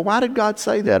wonder, well, why did God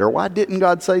say that? Or why didn't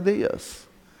God say this?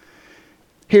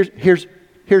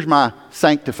 Here's my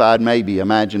sanctified maybe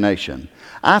imagination.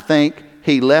 I think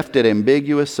he left it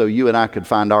ambiguous so you and I could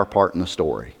find our part in the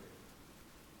story.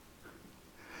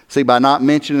 See, by not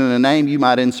mentioning a name, you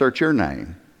might insert your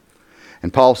name.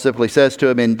 And Paul simply says to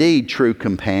him, indeed, true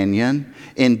companion,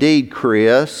 indeed,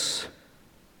 Chris,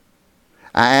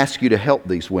 I ask you to help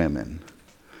these women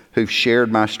who've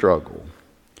shared my struggle.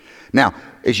 Now,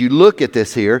 as you look at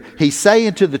this here, he's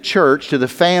saying to the church, to the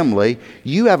family,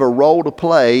 you have a role to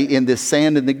play in this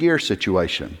sand in the gear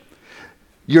situation.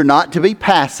 You're not to be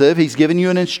passive. He's giving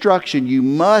you an instruction. You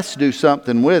must do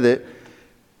something with it,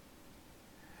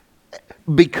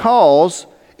 because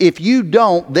if you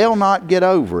don't, they'll not get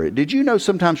over it. Did you know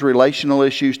sometimes relational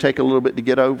issues take a little bit to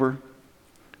get over?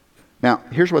 Now,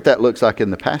 here's what that looks like in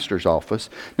the pastor's office.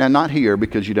 Now, not here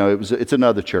because, it's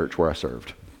another church where I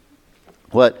served.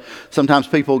 Sometimes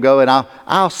people go and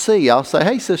I'll say,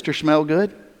 hey, Sister Smell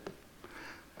Good.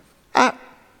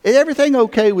 Is everything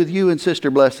okay with you and Sister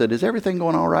Blessed? Is everything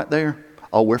going all right there?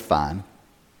 Oh, we're fine.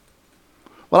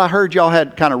 Well, I heard y'all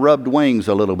had kind of rubbed wings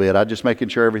a little bit. I'm just making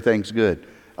sure everything's good.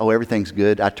 Oh, everything's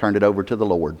good. I turned it over to the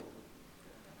Lord.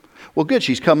 Well, good.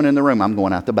 She's coming in the room. I'm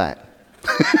going out the back.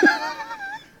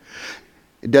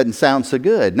 It doesn't sound so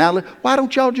good. Now, why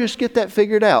don't y'all just get that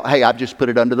figured out? Hey, I've just put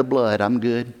it under the blood. I'm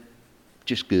good.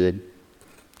 Just good.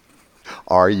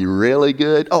 Are you really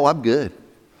good? Oh, I'm good.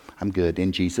 I'm good.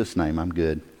 In Jesus' name, I'm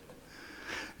good.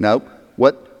 Nope.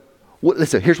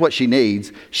 Listen, here's what she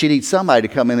needs. She needs somebody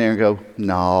to come in there and go,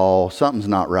 no, something's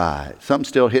not right. Something's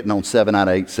still hitting on 7 out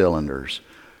of 8 cylinders.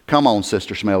 Come on,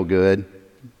 Sister Smell Good,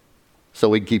 so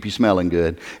we can keep you smelling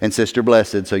good. And Sister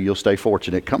Blessed, so you'll stay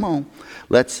fortunate. Come on.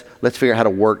 Let's figure out how to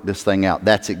work this thing out.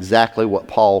 That's exactly what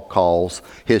Paul calls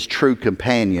his true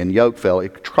companion, yokefellow.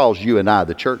 It calls you and I,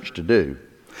 the church, to do.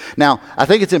 Now, I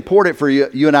think it's important for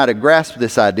you and I to grasp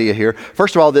this idea here.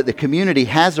 First of all, that the community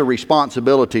has a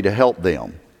responsibility to help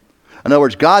them. In other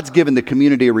words, God's given the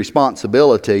community a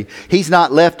responsibility. He's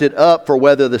not left it up for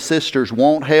whether the sisters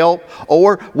won't help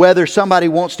or whether somebody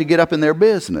wants to get up in their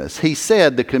business. He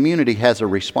said the community has a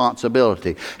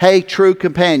responsibility. Hey, true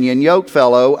companion,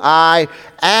 yokefellow, I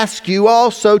ask you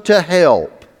also to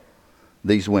help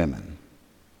these women.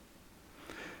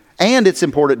 And it's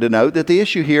important to note that the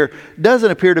issue here doesn't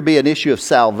appear to be an issue of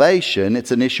salvation. It's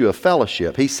an issue of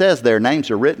fellowship. He says their names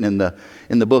are written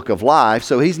in the book of life.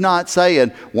 So he's not saying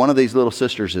one of these little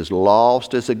sisters is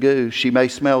lost as a goose. She may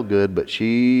smell good, but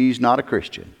she's not a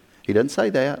Christian. He doesn't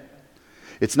say that.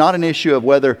 It's not an issue of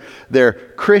whether they're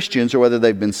Christians or whether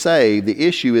they've been saved. The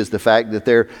issue is the fact that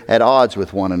they're at odds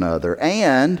with one another.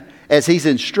 And as he's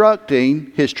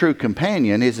instructing his true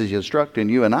companion, as he's instructing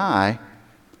you and I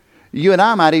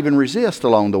might even resist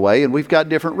along the way, and we've got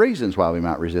different reasons why we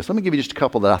might resist. Let me give you just a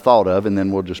couple that I thought of, and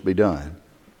then we'll just be done.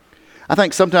 I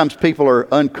think sometimes people are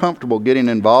uncomfortable getting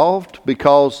involved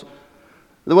because,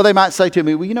 they might say to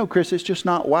me, well, Chris, it's just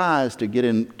not wise to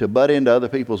butt into other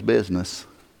people's business.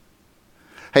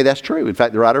 Hey, that's true. In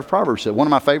fact, the writer of Proverbs said, one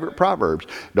of my favorite Proverbs,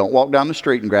 don't walk down the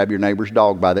street and grab your neighbor's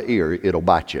dog by the ear. It'll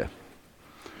bite you.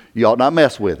 You ought not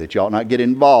mess with it. You ought not get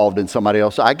involved in somebody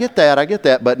else. I get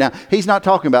that. But now, he's not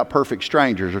talking about perfect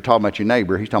strangers or talking about your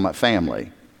neighbor. He's talking about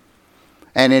family.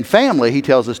 And in family, he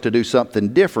tells us to do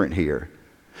something different here.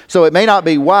 So it may not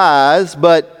be wise,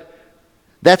 but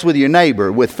that's with your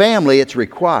neighbor. With family, it's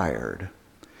required.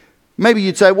 Maybe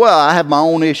you'd say, well, I have my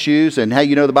own issues. And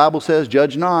hey, the Bible says,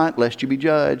 judge not, lest you be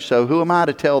judged. So who am I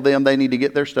to tell them they need to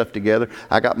get their stuff together?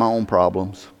 I got my own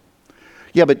problems.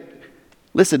 Yeah, but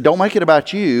listen, don't make it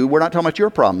about you. We're not talking about your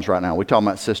problems right now. We're talking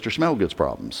about Sister Smellgood's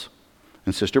problems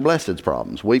and Sister Blessed's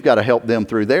problems. We've got to help them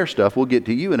through their stuff. We'll get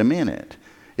to you in a minute.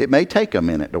 It may take a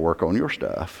minute to work on your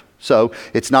stuff. So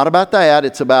it's not about that.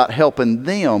 It's about helping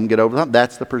them get over that.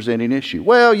 That's the presenting issue.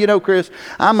 Well, Chris,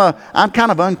 I'm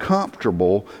kind of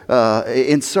uncomfortable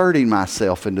inserting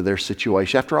myself into their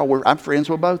situation. After all, I'm friends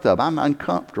with both of them. I'm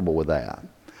uncomfortable with that.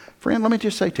 Friend, let me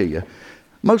just say to you,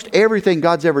 most everything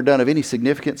God's ever done of any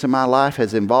significance in my life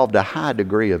has involved a high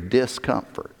degree of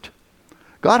discomfort.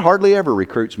 God hardly ever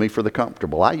recruits me for the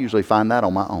comfortable. I usually find that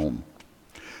on my own.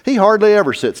 He hardly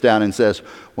ever sits down and says,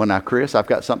 well, now, Chris, I've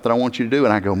got something I want you to do.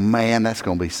 And I go, man, that's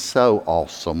going to be so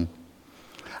awesome.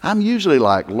 I'm usually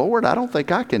like, Lord, I don't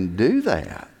think I can do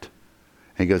that.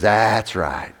 And he goes, that's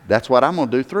right. That's what I'm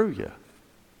going to do through you.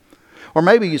 Or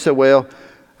maybe you say, well,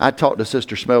 I talked to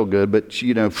Sister Smellgood, but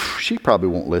she probably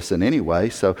won't listen anyway,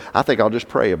 so I think I'll just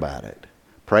pray about it.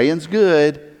 Praying's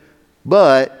good,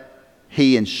 but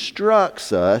he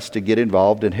instructs us to get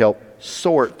involved and help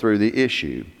sort through the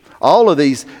issue. All of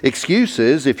these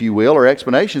excuses, if you will, or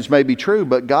explanations may be true,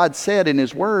 but God said in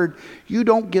His Word, you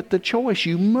don't get the choice.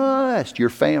 You must. Your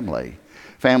family.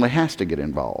 Family has to get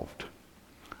involved.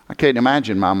 I can't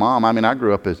imagine my mom. I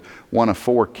grew up as one of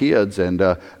 4 kids and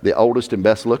the oldest and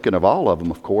best looking of all of them,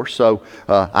 of course. So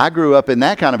I grew up in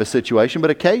that kind of a situation,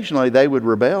 but occasionally they would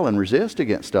rebel and resist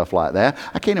against stuff like that.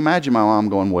 I can't imagine my mom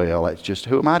going, well, it's just,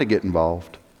 who am I to get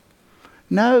involved?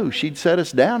 No, she'd set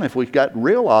us down. If we got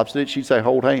real obstinate, she'd say,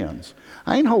 hold hands.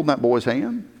 I ain't holding that boy's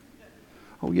hand.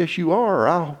 Oh, yes, you are.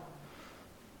 I'll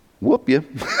whoop you.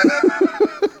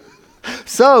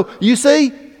 So, you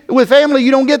see, with family,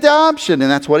 you don't get the option.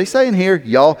 And that's what he's saying here.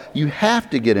 Y'all, you have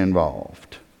to get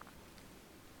involved.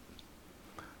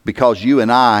 because you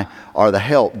and I are the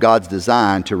help God's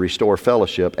designed to restore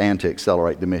fellowship and to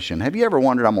accelerate the mission. Have you ever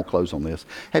wondered, I'm going to close on this.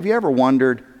 Have you ever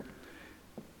wondered,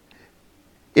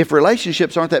 if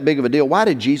relationships aren't that big of a deal, why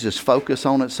did Jesus focus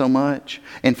on it so much?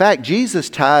 In fact, Jesus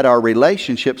tied our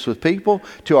relationships with people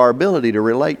to our ability to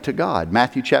relate to God.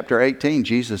 Matthew chapter 18,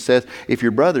 Jesus says, if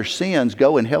your brother sins,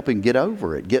 go and help him get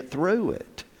over it, get through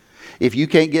it. If you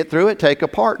can't get through it, take a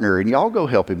partner and y'all go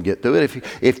help him get through it.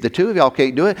 If the two of y'all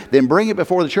can't do it, then bring it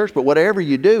before the church. But whatever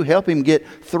you do, help him get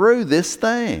through this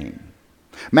thing.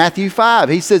 Matthew 5,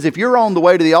 he says, if you're on the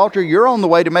way to the altar, you're on the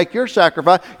way to make your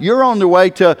sacrifice, you're on the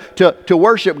way to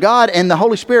worship God, and the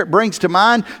Holy Spirit brings to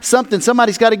mind something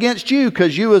somebody's got against you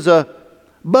because you was a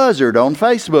buzzard on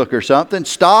Facebook or something.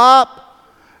 Stop.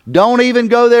 Don't even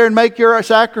go there and make your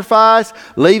sacrifice.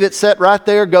 Leave it set right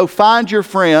there. Go find your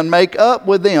friend, make up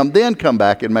with them, then come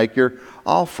back and make your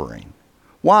offering.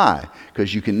 Why?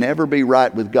 Because you can never be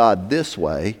right with God this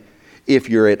way if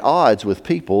you're at odds with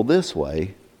people this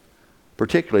way,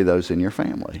 particularly those in your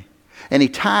family. And he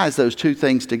ties those two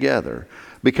things together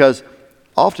because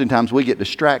oftentimes we get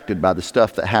distracted by the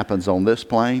stuff that happens on this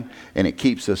plane, and it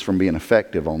keeps us from being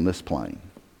effective on this plane.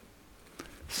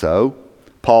 So,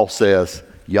 Paul says,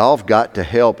 y'all have got to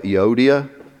help Euodia.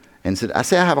 And I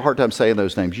have a hard time saying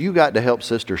those names. You got to help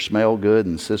Sister Smell Good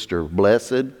and Sister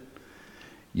Blessed.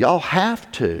 Y'all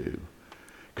have to,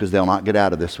 because they'll not get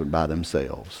out of this one by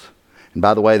themselves. And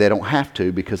by the way, they don't have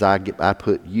to because I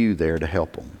put you there to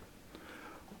help them.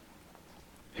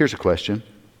 Here's a question.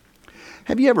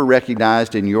 Have you ever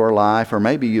recognized in your life, or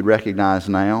maybe you'd recognize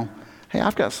now, hey,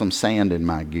 I've got some sand in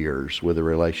my gears with a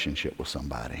relationship with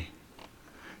somebody?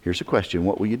 Here's a question.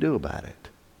 What will you do about it?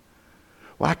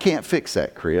 Well, I can't fix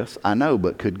that, Chris. I know,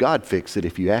 but could God fix it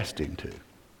if you asked him to?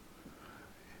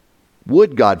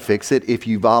 Would God fix it if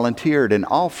you volunteered and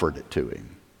offered it to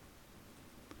him?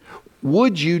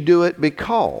 Would you do it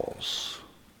because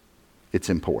it's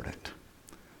important?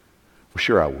 Well,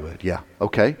 sure I would. Yeah.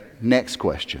 Okay. Next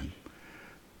question.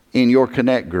 In your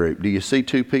Connect group, do you see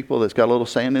two people that's got a little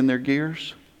sand in their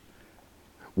gears?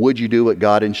 Would you do what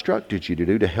God instructed you to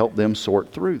do to help them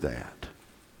sort through that?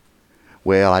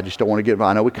 Well, I just don't want to get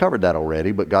involved. I know we covered that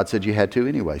already, but God said you had to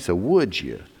anyway. So would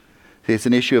you? See, it's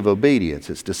an issue of obedience.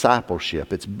 It's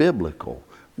discipleship. It's biblical.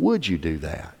 Would you do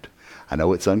that? I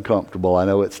know it's uncomfortable. I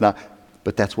know it's not.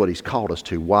 But that's what he's called us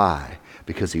to. Why?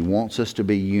 Because he wants us to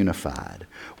be unified.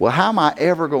 Well, how am I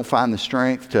ever going to find the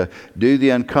strength to do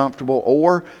the uncomfortable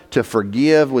or to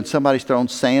forgive when somebody's thrown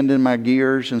sand in my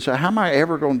gears? And so how am I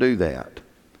ever going to do that?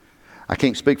 I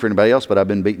can't speak for anybody else, but I've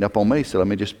been beaten up on me, so let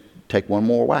me just take one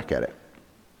more whack at it.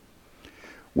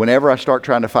 Whenever I start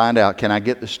trying to find out, can I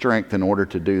get the strength in order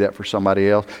to do that for somebody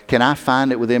else? Can I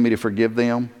find it within me to forgive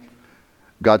them?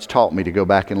 God's taught me to go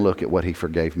back and look at what he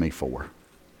forgave me for.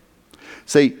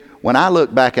 See, when I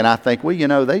look back and I think, well, you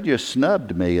know, they just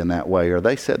snubbed me in that way, or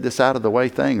they said this out of the way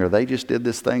thing, or they just did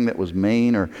this thing that was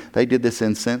mean, or they did this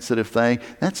insensitive thing.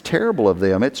 That's terrible of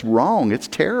them. It's wrong. It's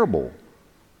terrible.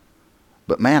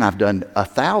 But man, I've done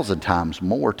 1,000 times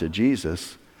more to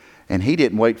Jesus, and he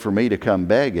didn't wait for me to come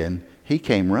begging. He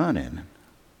came running.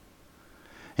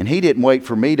 And he didn't wait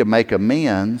for me to make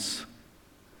amends.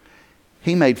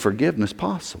 He made forgiveness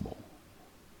possible.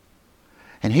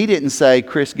 And he didn't say,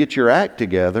 Chris, get your act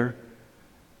together.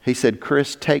 He said,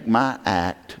 Chris, take my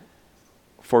act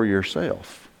for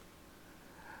yourself.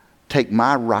 Take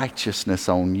my righteousness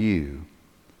on you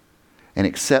and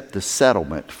accept the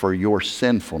settlement for your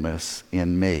sinfulness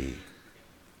in me.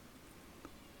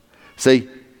 See,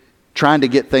 trying to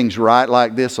get things right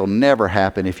like this will never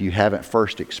happen if you haven't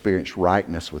first experienced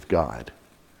rightness with God.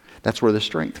 That's where the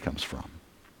strength comes from.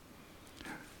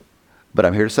 But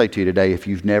I'm here to say to you today, if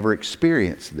you've never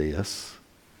experienced this,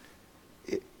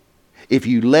 if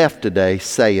you left today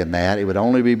saying that, it would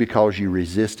only be because you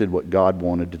resisted what God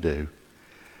wanted to do.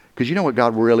 Because you know what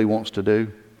God really wants to do?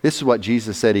 This is what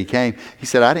Jesus said he came. He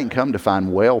said, I didn't come to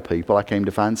find well people. I came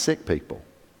to find sick people.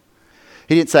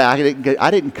 He didn't say,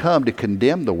 I didn't come to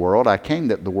condemn the world. I came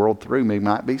that the world through me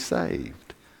might be saved.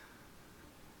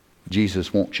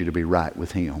 Jesus wants you to be right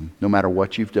with him, no matter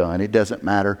what you've done. It doesn't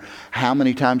matter how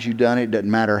many times you've done it. It doesn't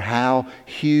matter how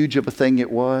huge of a thing it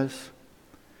was.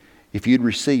 If you'd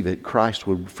receive it, Christ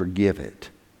would forgive it.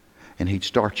 And he'd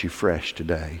start you fresh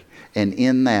today. And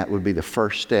in that would be the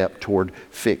first step toward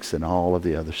fixing all of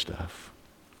the other stuff.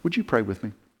 Would you pray with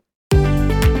me?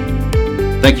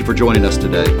 Thank you for joining us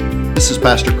today. This is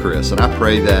Pastor Chris, and I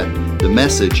pray that the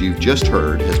message you've just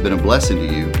heard has been a blessing to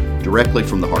you directly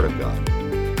from the heart of God.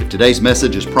 If today's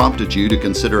message has prompted you to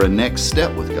consider a next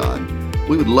step with God,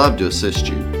 we would love to assist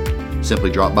you.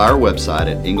 Simply drop by our website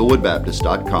at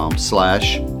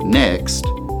inglewoodbaptist.com/next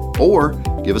or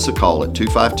give us a call at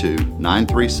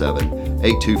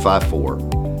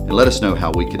 252-937-8254 and let us know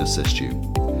how we can assist you.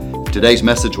 If today's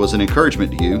message was an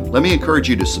encouragement to you, let me encourage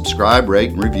you to subscribe,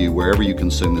 rate, and review wherever you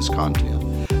consume this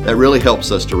content. That really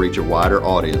helps us to reach a wider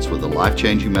audience with a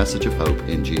life-changing message of hope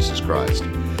in Jesus Christ.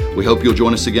 We hope you'll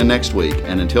join us again next week,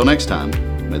 and until next time,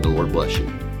 may the Lord bless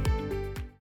you.